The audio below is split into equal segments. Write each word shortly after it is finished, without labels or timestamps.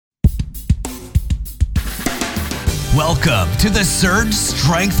Welcome to the Surge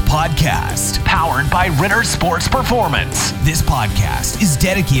Strength Podcast, powered by Ritter Sports Performance. This podcast is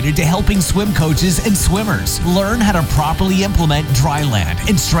dedicated to helping swim coaches and swimmers learn how to properly implement dryland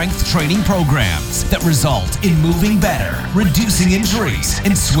and strength training programs that result in moving better, reducing injuries,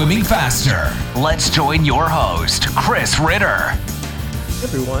 and swimming faster. Let's join your host, Chris Ritter. Hey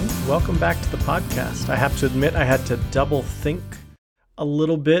everyone, welcome back to the podcast. I have to admit I had to double think a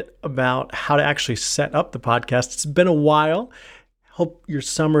little bit about how to actually set up the podcast. It's been a while. Hope your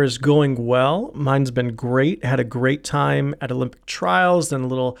summer is going well. Mine's been great. Had a great time at Olympic trials, then a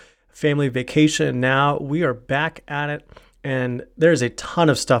little family vacation. And now we are back at it. And there's a ton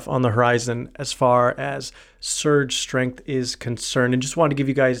of stuff on the horizon as far as Surge Strength is concerned. And just wanted to give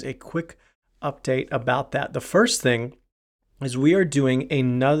you guys a quick update about that. The first thing is we are doing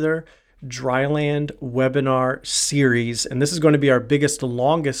another Dryland webinar series, and this is going to be our biggest,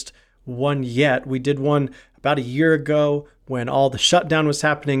 longest one yet. We did one about a year ago when all the shutdown was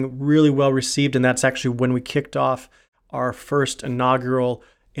happening, really well received, and that's actually when we kicked off our first inaugural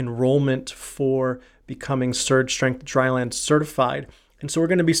enrollment for becoming Surge Strength Dryland certified. And so we're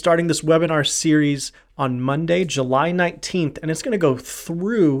going to be starting this webinar series on Monday, July 19th, and it's going to go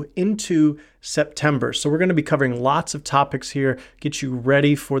through into September. So we're going to be covering lots of topics here, get you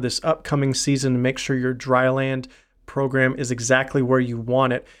ready for this upcoming season, and make sure your Dryland program is exactly where you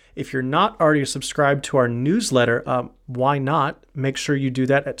want it. If you're not already subscribed to our newsletter, why not? Make sure you do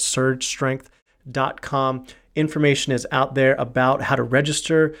that at surgestrength.com. Information is out there about how to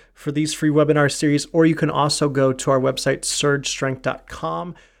register for these free webinar series, or you can also go to our website,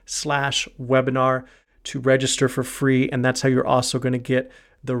 surgestrength.com/webinar to register for free. And that's how you're also going to get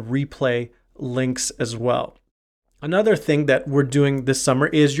the replay links as well. Another thing that we're doing this summer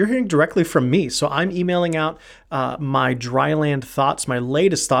is you're hearing directly from me. So I'm emailing out my Dryland thoughts, my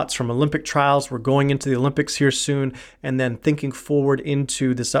latest thoughts from Olympic trials. We're going into the Olympics here soon, and then thinking forward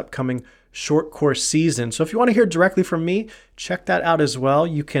into this upcoming short course season. So if you want to hear directly from me, check that out as well.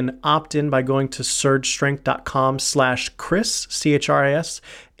 You can opt in by going to surgestrength.com/Chris, CHRIS,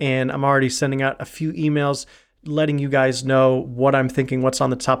 and I'm already sending out a few emails letting you guys know what I'm thinking, what's on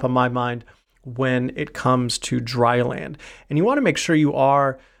the top of my mind when it comes to Dryland. And you want to make sure you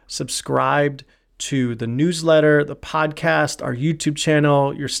are subscribed to the newsletter, the podcast, our YouTube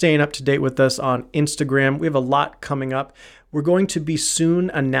channel. You're staying up to date with us on Instagram. We have a lot coming up. We're going to be soon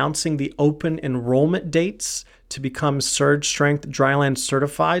announcing the open enrollment dates to become Surge Strength Dryland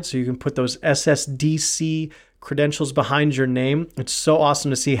certified. So you can put those SSDC credentials behind your name. It's so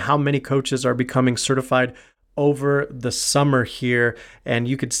awesome to see how many coaches are becoming certified over the summer here. And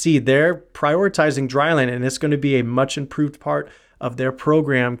you could see they're prioritizing Dryland, and it's going to be a much improved part of their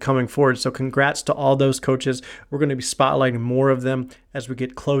program coming forward. So congrats to all those coaches. We're going to be spotlighting more of them as we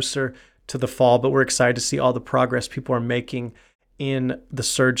get closer to the fall, but we're excited to see all the progress people are making in the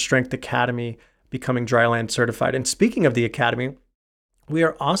Surge Strength Academy becoming Dryland certified. And speaking of the Academy, we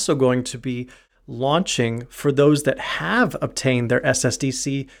are also going to be launching, for those that have obtained their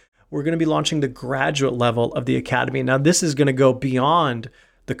SSDC, we're going to be launching the graduate level of the Academy. Now, this is going to go beyond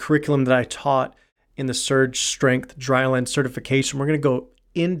the curriculum that I taught in the Surge Strength Dryland certification. We're going to go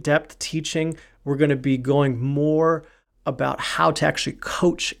in-depth teaching. We're going to be going more about how to actually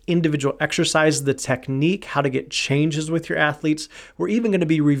coach individual exercises, the technique, how to get changes with your athletes. We're even going to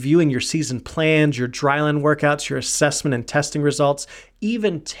be reviewing your season plans, your Dryland workouts, your assessment and testing results,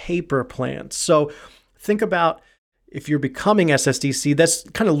 even taper plans. So think about if you're becoming SSDC, that's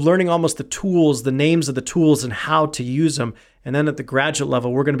kind of learning almost the tools, the names of the tools and how to use them. And then at the graduate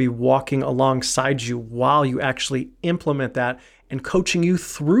level, we're going to be walking alongside you while you actually implement that and coaching you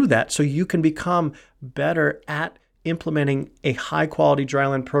through that so you can become better at implementing a high quality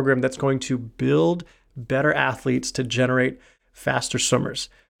Dryland program that's going to build better athletes to generate faster swimmers.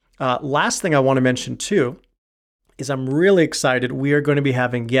 Last thing I want to mention too is I'm really excited. We are going to be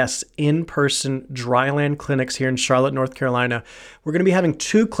having, in-person Dryland clinics here in Charlotte, North Carolina. We're going to be having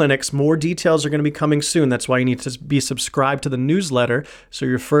 2 clinics. More details are going to be coming soon. That's why you need to be subscribed to the newsletter so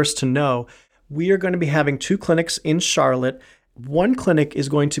you're first to know. We are going to be having 2 clinics in Charlotte. One clinic is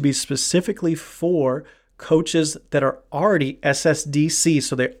going to be specifically for coaches that are already SSDC,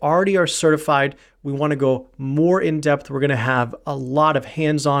 so they already are certified. We want to go more in depth. We're going to have a lot of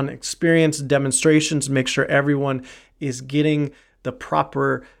hands-on experience, demonstrations, make sure everyone is getting the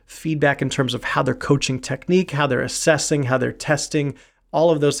proper feedback in terms of how they're coaching technique, how they're assessing, how they're testing, all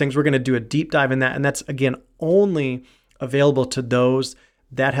of those things. We're going to do a deep dive in that. And that's, again, only available to those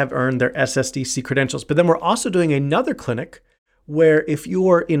that have earned their SSDC credentials. But then we're also doing another clinic where if you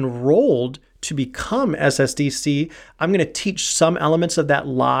are enrolled to become SSDC, I'm going to teach some elements of that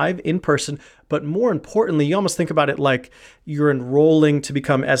live in person. But more importantly, you almost think about it like you're enrolling to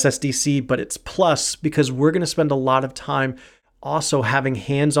become SSDC, but it's plus, because we're going to spend a lot of time also having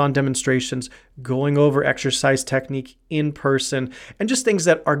hands-on demonstrations, going over exercise technique in person, and just things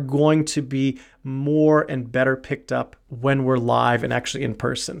that are going to be more and better picked up when we're live and actually in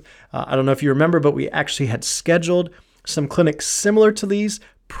person. I don't know if you remember, but we actually had scheduled some clinics similar to these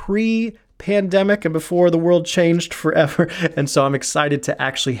pre-pandemic and before the world changed forever. And so I'm excited to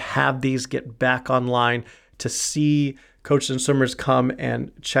actually have these get back online to see coaches and swimmers come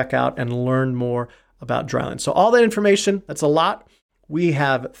and check out and learn more about dryland. So all that information, that's a lot. We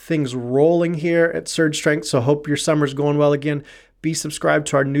have things rolling here at Surge Strength, so hope your summer's going well again. Be subscribed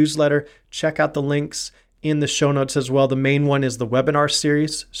to our newsletter. Check out the links in the show notes as well. The main one is the webinar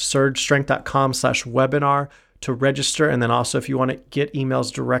series, surgestrength.com/webinar to register. And then also if you want to get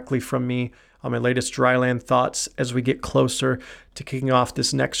emails directly from me on my latest dryland thoughts as we get closer to kicking off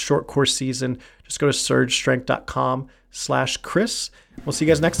this next short course season, just go to surgestrength.com/Chris. We'll see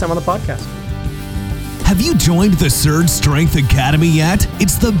you guys next time on the podcast. Have you joined the Surge Strength Academy yet?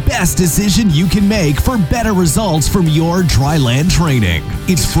 It's the best decision you can make for better results from your dryland training.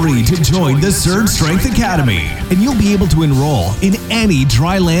 It's free to join the Surge Strength Academy, and you'll be able to enroll in any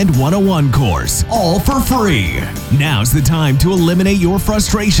Dryland 101 course, all for free. Now's the time to eliminate your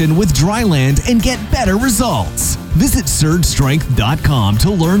frustration with dryland and get better results. Visit surgestrength.com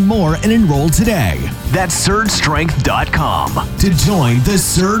to learn more and enroll today. That's surgestrength.com to join the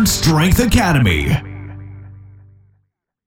Surge Strength Academy.